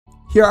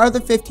Here are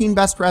the 15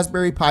 best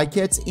Raspberry Pi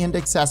kits and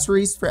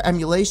accessories for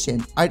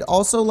emulation. I'd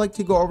also like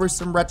to go over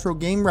some retro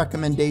game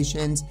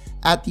recommendations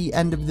at the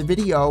end of the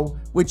video,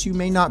 which you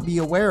may not be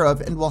aware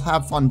of and will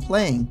have fun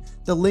playing.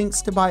 The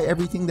links to buy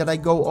everything that I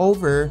go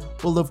over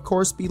will of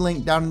course be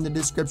linked down in the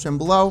description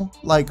below,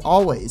 like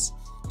always.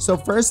 So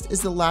first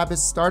is the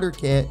LABISTS starter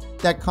kit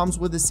that comes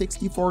with a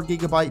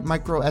 64GB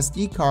micro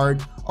SD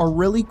card, a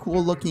really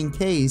cool looking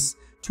case,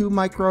 2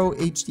 micro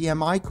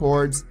HDMI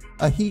cords,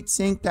 a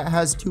heatsink that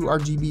has 2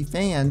 RGB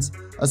fans,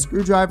 a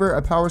screwdriver,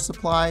 a power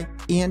supply,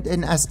 and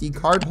an SD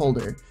card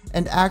holder.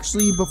 And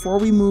actually, before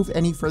we move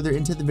any further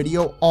into the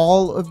video,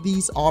 all of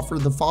these offer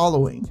the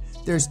following.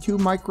 There's 2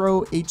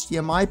 micro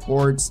HDMI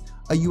ports,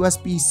 a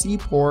USB-C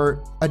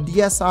port, a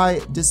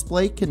DSi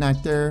display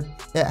connector,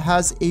 it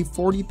has a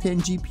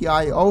 40-pin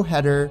GPIO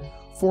header,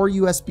 4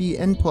 USB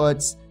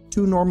inputs,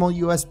 2 normal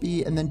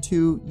USB and then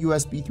 2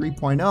 USB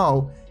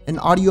 3.0, an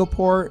audio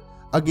port,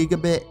 a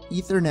gigabit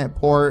Ethernet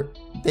port,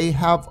 they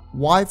have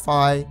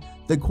Wi-Fi,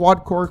 the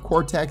quad-core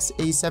Cortex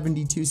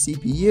A72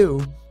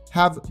 CPU,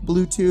 have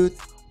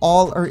Bluetooth,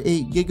 all are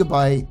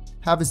 8GB,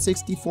 have a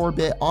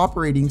 64-bit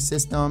operating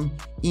system,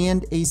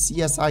 and a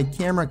CSI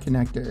camera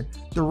connector.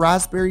 The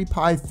Raspberry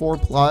Pi 4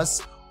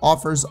 Plus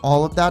offers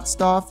all of that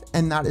stuff,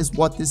 and that is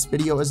what this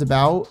video is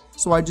about,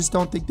 so I just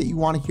don't think that you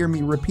want to hear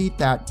me repeat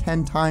that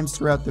 10 times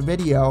throughout the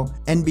video.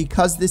 And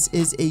because this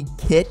is a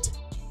kit,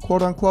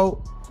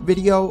 quote-unquote,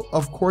 video,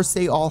 of course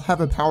they all have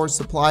a power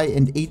supply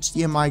and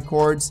HDMI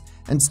cords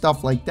and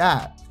stuff like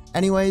that.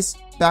 Anyways,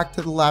 back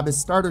to the LABISTS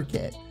starter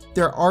kit.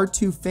 There are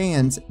 2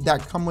 fans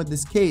that come with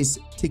this case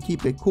to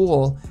keep it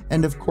cool,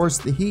 and of course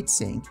the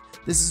heatsink.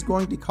 This is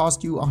going to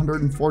cost you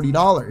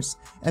 $140,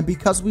 and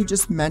because we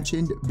just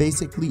mentioned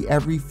basically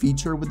every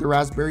feature with the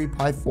Raspberry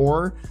Pi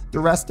 4, the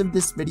rest of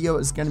this video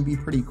is going to be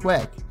pretty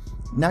quick.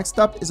 Next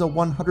up is a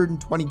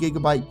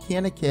 120GB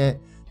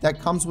CanaKit that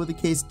comes with a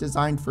case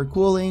designed for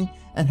cooling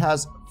and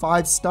has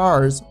 5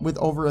 stars with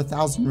over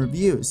 1,000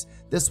 reviews.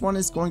 This one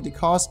is going to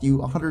cost you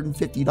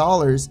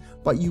 $150,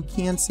 but you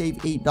can save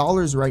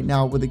 $8 right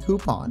now with a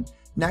coupon.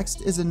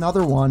 Next is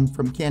another one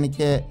from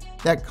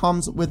CanaKit that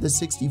comes with a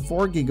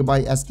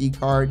 64GB SD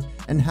card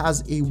and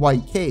has a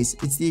white case.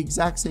 It's the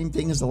exact same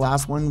thing as the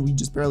last one we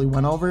just barely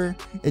went over.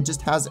 It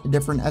just has a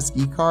different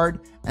SD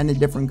card and a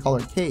different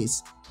color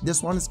case.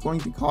 This one is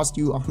going to cost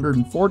you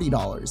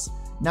 $140.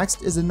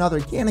 Next is another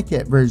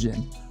CanaKit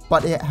version,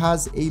 but it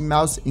has a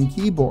mouse and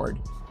keyboard.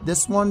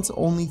 This one's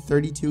only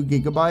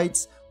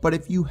 32GB, but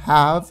if you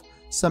have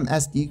some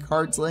SD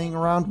cards laying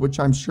around, which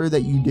I'm sure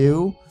that you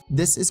do,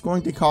 this is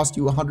going to cost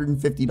you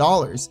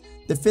 $150.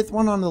 The 5th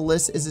one on the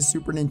list is a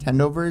Super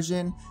Nintendo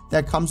version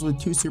that comes with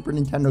 2 Super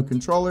Nintendo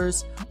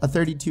controllers, a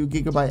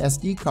 32GB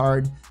SD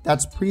card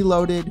that's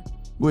preloaded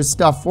with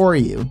stuff for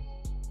you.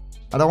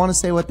 I don't want to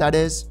say what that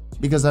is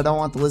because I don't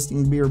want the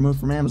listing to be removed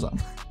from Amazon.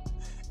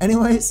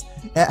 Anyways,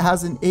 it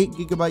has an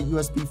 8GB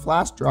USB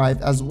flash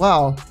drive as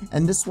well,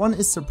 and this one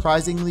is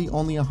surprisingly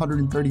only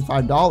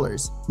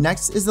 $135.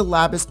 Next is the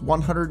LABISTS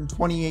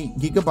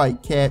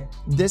 128GB kit.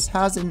 This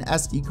has an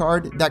SD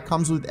card that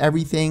comes with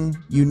everything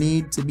you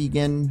need to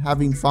begin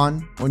having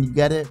fun when you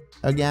get it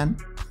again.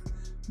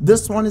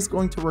 This one is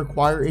going to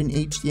require an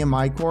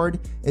HDMI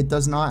cord. It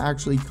does not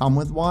actually come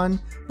with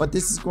one, but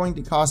this is going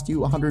to cost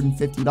you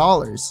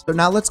 $150. So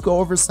now let's go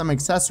over some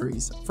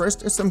accessories.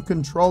 First are some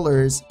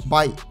controllers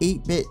by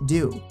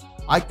 8BitDo.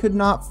 I could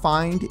not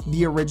find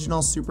the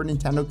original Super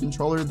Nintendo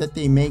controller that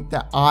they make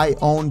that I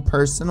own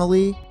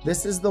personally.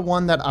 This is the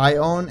one that I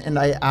own, and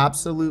I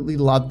absolutely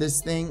love this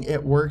thing.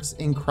 It works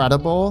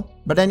incredible.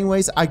 But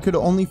anyways, I could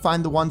only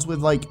find the ones with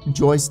like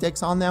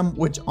joysticks on them,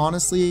 which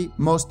honestly,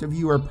 most of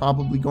you are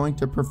probably going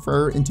to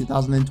prefer in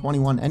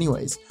 2021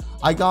 anyways.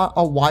 I got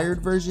a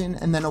wired version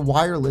and then a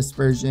wireless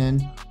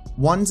version.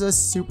 One's a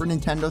Super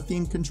Nintendo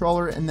themed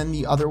controller, and then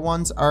the other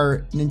ones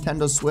are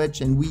Nintendo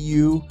Switch and Wii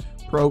U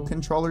Pro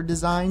controller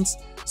designs.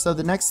 So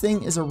the next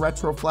thing is a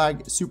Retro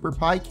Flag Super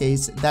Pi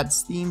case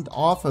that's themed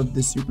off of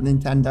the Super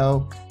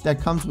Nintendo that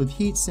comes with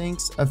heat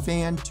sinks, a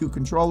fan, 2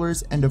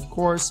 controllers, and of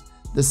course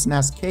the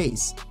SNES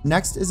case.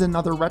 Next is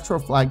another Retro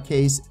Flag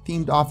case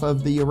themed off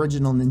of the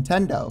original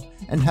Nintendo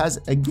and has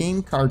a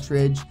game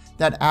cartridge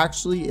that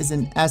actually is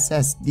an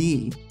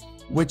SSD,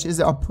 which is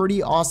a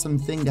pretty awesome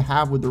thing to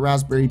have with the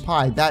Raspberry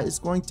Pi. That is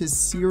going to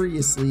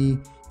seriously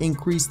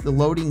increase the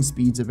loading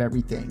speeds of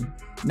everything.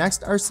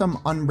 Next are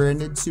some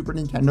unbranded Super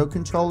Nintendo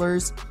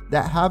controllers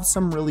that have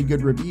some really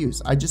good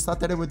reviews. I just thought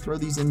that I would throw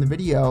these in the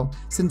video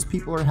since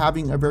people are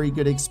having a very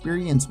good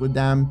experience with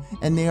them,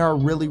 and they are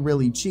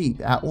really cheap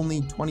at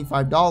only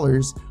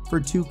 $25 for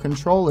 2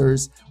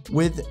 controllers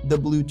with the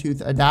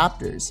Bluetooth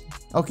adapters.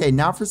 Okay,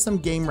 now for some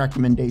game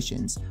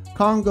recommendations.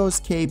 Congo's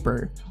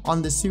Caper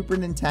on the Super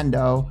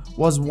Nintendo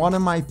was one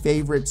of my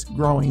favorites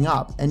growing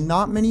up, and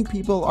not many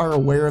people are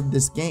aware of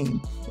this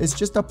game. It's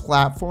just a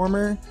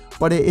platformer,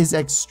 but it is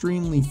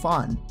extremely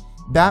fun.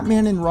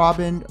 Batman and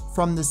Robin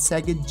from the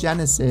Sega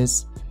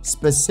Genesis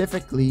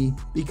specifically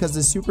because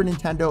the Super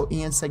Nintendo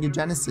and Sega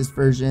Genesis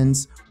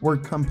versions were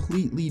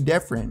completely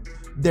different.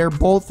 They're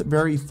both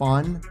very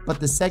fun, but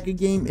the Sega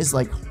game is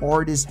like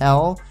hard as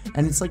hell,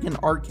 and it's like an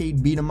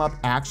arcade beat 'em up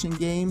action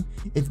game.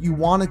 If you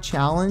want a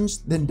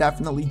challenge, then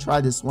definitely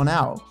try this one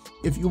out.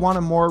 If you want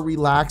a more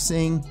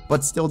relaxing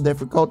but still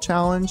difficult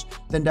challenge,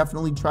 then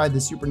definitely try the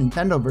Super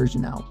Nintendo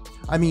version out.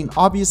 I mean,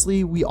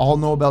 obviously we all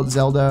know about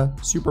Zelda,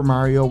 Super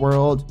Mario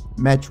World,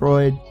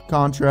 Metroid,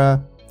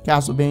 Contra,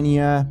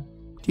 Castlevania,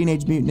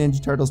 Teenage Mutant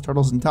Ninja Turtles,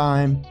 Turtles in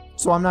Time.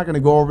 So I'm not going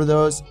to go over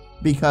those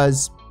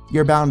because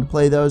you're bound to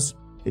play those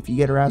if you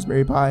get a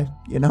Raspberry Pi,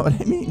 you know what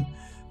I mean?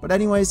 But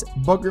anyways,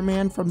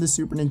 Boogerman from the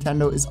Super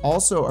Nintendo is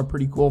also a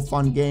pretty cool,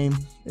 fun game.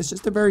 It's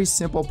just a very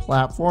simple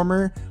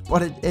platformer,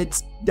 but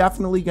it's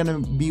definitely going to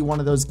be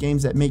one of those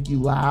games that make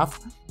you laugh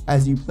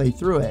as you play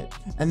through it.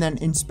 And then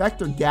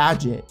Inspector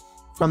Gadget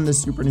from the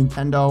Super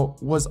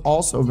Nintendo was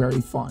also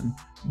very fun.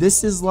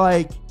 This is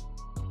like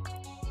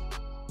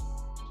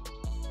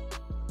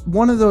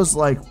one of those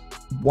like,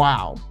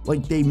 wow,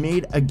 like they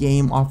made a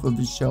game off of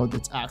a show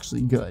that's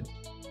actually good.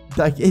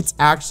 Like, it's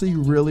actually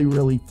really,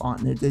 really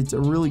fun. It's a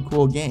really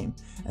cool game.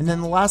 And then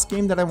the last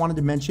game that I wanted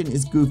to mention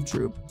is Goof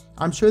Troop.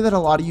 I'm sure that a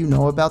lot of you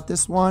know about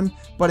this one,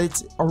 but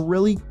it's a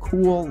really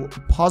cool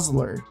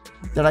puzzler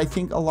that I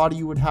think a lot of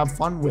you would have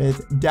fun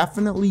with.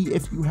 Definitely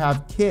if you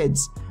have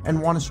kids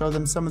and want to show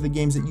them some of the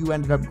games that you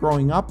ended up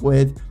growing up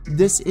with,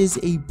 this is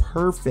a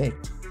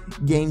perfect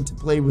game to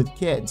play with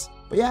kids.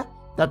 But yeah,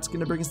 that's going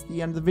to bring us to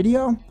the end of the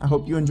video. I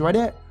hope you enjoyed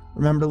it.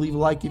 Remember to leave a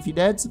like if you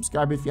did,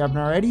 subscribe if you haven't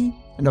already,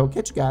 and I'll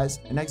catch you guys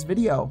in the next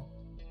video.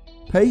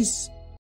 Peace.